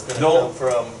 And if we're No. gonna come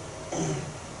from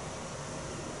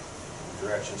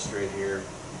direction straight here,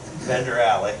 Bender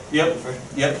Alley. Yep,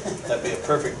 yep, That'd be a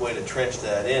perfect way to trench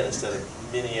that in instead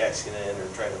of mini Xing in or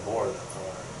trying to bore that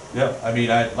far. yep, I mean,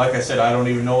 like I said, I don't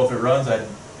even know if it runs,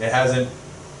 it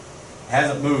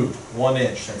hasn't moved 1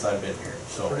 inch since I've been here,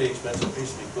 so. Pretty expensive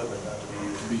piece of equipment not to be To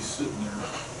used, be sitting there.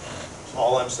 that's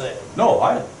all I'm saying. No,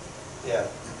 Yeah,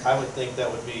 I would think that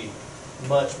would be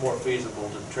much more feasible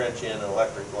to trench in an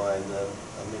electric line than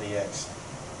a mini X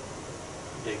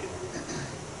digging.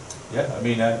 yeah, I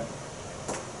mean, I'm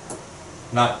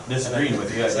not disagreeing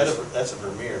with you, I just, That's a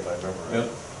Vermeer if I remember right. yep,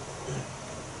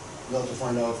 We'll have to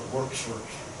find out if it works first.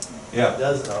 If yeah. it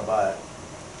doesn't, I'll buy it.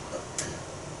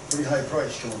 Pretty high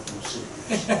price coming from the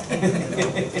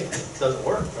city. It doesn't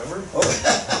work, remember?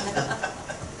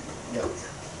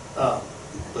 Yeah.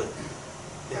 But,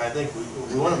 yeah, I think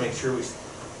we wanna make sure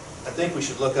I think we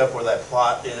should look up where that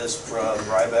plot is from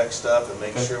Ryback stuff and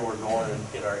make Okay. sure we're going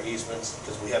in our easements,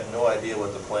 because we have no idea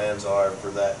what the plans are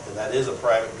for that. And that is a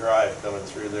private drive coming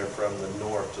through there from the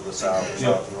north to the south or Yep.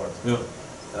 south to north. Yep.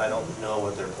 And I don't know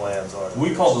what their plans are.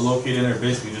 We called the locate in there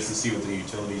basically just to see what the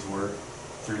utilities were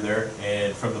through there,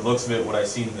 and from the looks of it, what I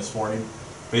seen this morning,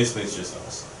 basically it's just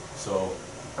us. So,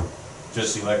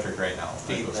 just electric right now.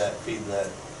 Feeding that.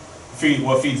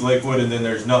 What feeds Lakewood, and then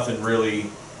there's nothing really,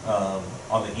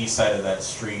 on the east side of that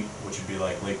street, which would be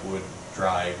like Lakewood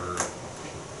Drive or,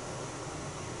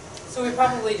 So we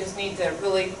probably just need to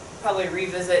really probably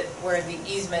revisit where the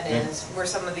easement Yeah. is, where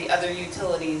some of the other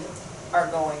utilities are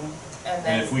going, and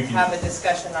then if we can- have a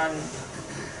discussion on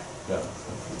yeah.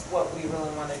 what we really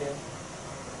wanna do.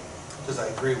 Because I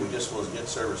agree, we just was good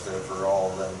service there for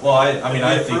all of them. Well, I mean,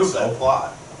 I We think approved so. that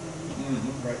plot.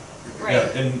 Right.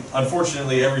 Yeah, and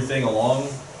unfortunately, everything along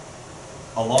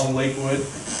Lakewood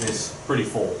is pretty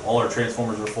full. All our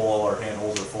transformers are full, all our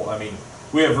handholds are full. I mean,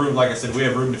 we have room, like I said, we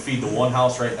have room to feed the one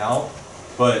house right now,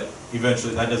 but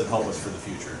eventually that doesn't help us for the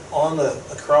future.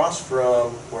 Across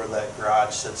from where that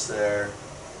garage sits there,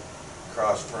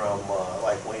 across from,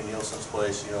 like Wayne Nielsen's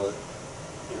place, you know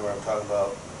where I'm talking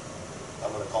about?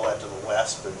 I'm gonna call that to the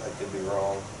west, but I could be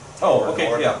wrong. Oh, Or okay,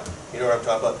 north. yeah, You know what I'm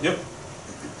talking about? yep.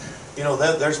 You know,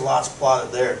 there's lots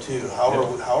plotted there too. How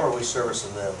are we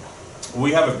servicing them?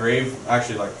 We have a grave,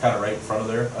 actually like kind of right in front of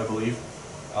there, I believe.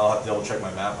 I'll have to double check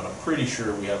my map, but I'm pretty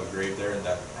sure we have a grave there and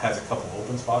that has a couple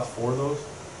open spots for those.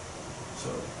 So,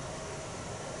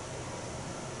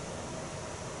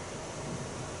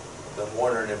 I'm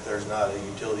wondering if there's not a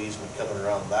utility easement coming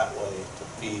around that way to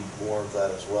feed more of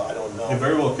that as well. I don't know. it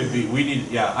very well could be.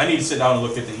 I need to sit down and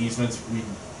look at the easements.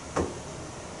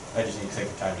 I just need to take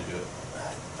the time to do it.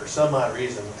 For some odd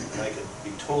reason, and I could be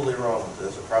totally wrong with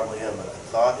this, I probably am, but I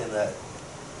thought in that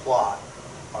plot,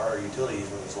 our utility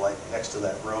easement is like next to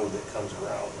that road that comes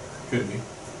around there. Could be.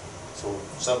 So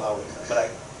somehow, but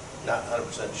I'm not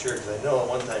 100% sure, because I know at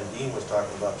one time Dean was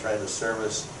talking about trying to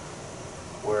service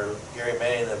where Gary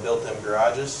Manning had built them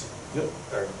garages, Yep.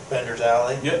 or Bender's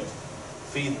Alley. Yep.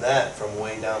 Feeding that from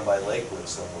way down by Lakewood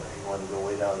somewhere. He wanted to go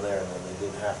way down there, and then they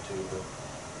didn't have to, but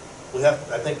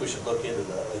I think we should look into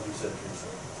that, like you said, Teresa.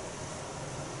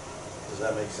 Does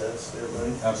that make sense to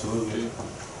everybody? Absolutely.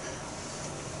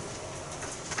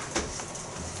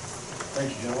 Thank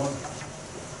you, gentlemen.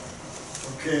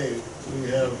 Okay, we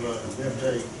have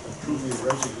to approve the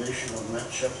resignation of Matt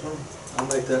Shepler. I'll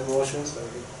make that motion.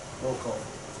 Roll call.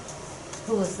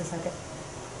 Who was the second?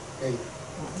 Hey,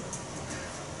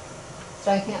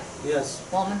 Stankham, Yes.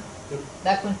 Waltman,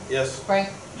 Beckman, Yes. Frank,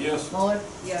 Yes. Muller.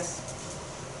 Yes.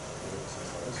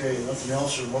 okay, nothing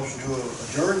else, a motion to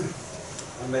adjourn?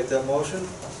 I'll make that motion.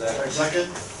 Second?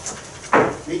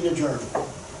 Meeting adjourned.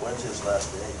 When's his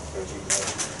last day?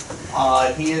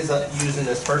 He is using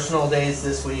his personal days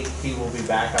this week. He will be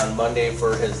back on Monday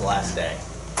for his last day.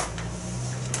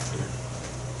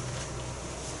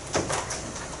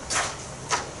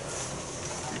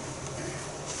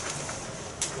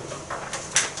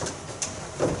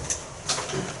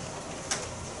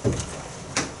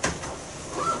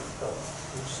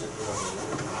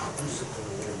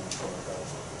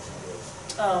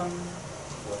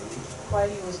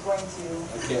 Whitey was going to,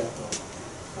 I can't.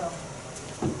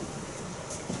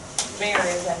 Mayor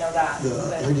is, I know that, The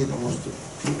but. lady that wants to,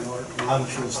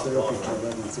 she was therapy till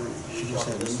 11:30. She just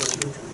had knee surgery.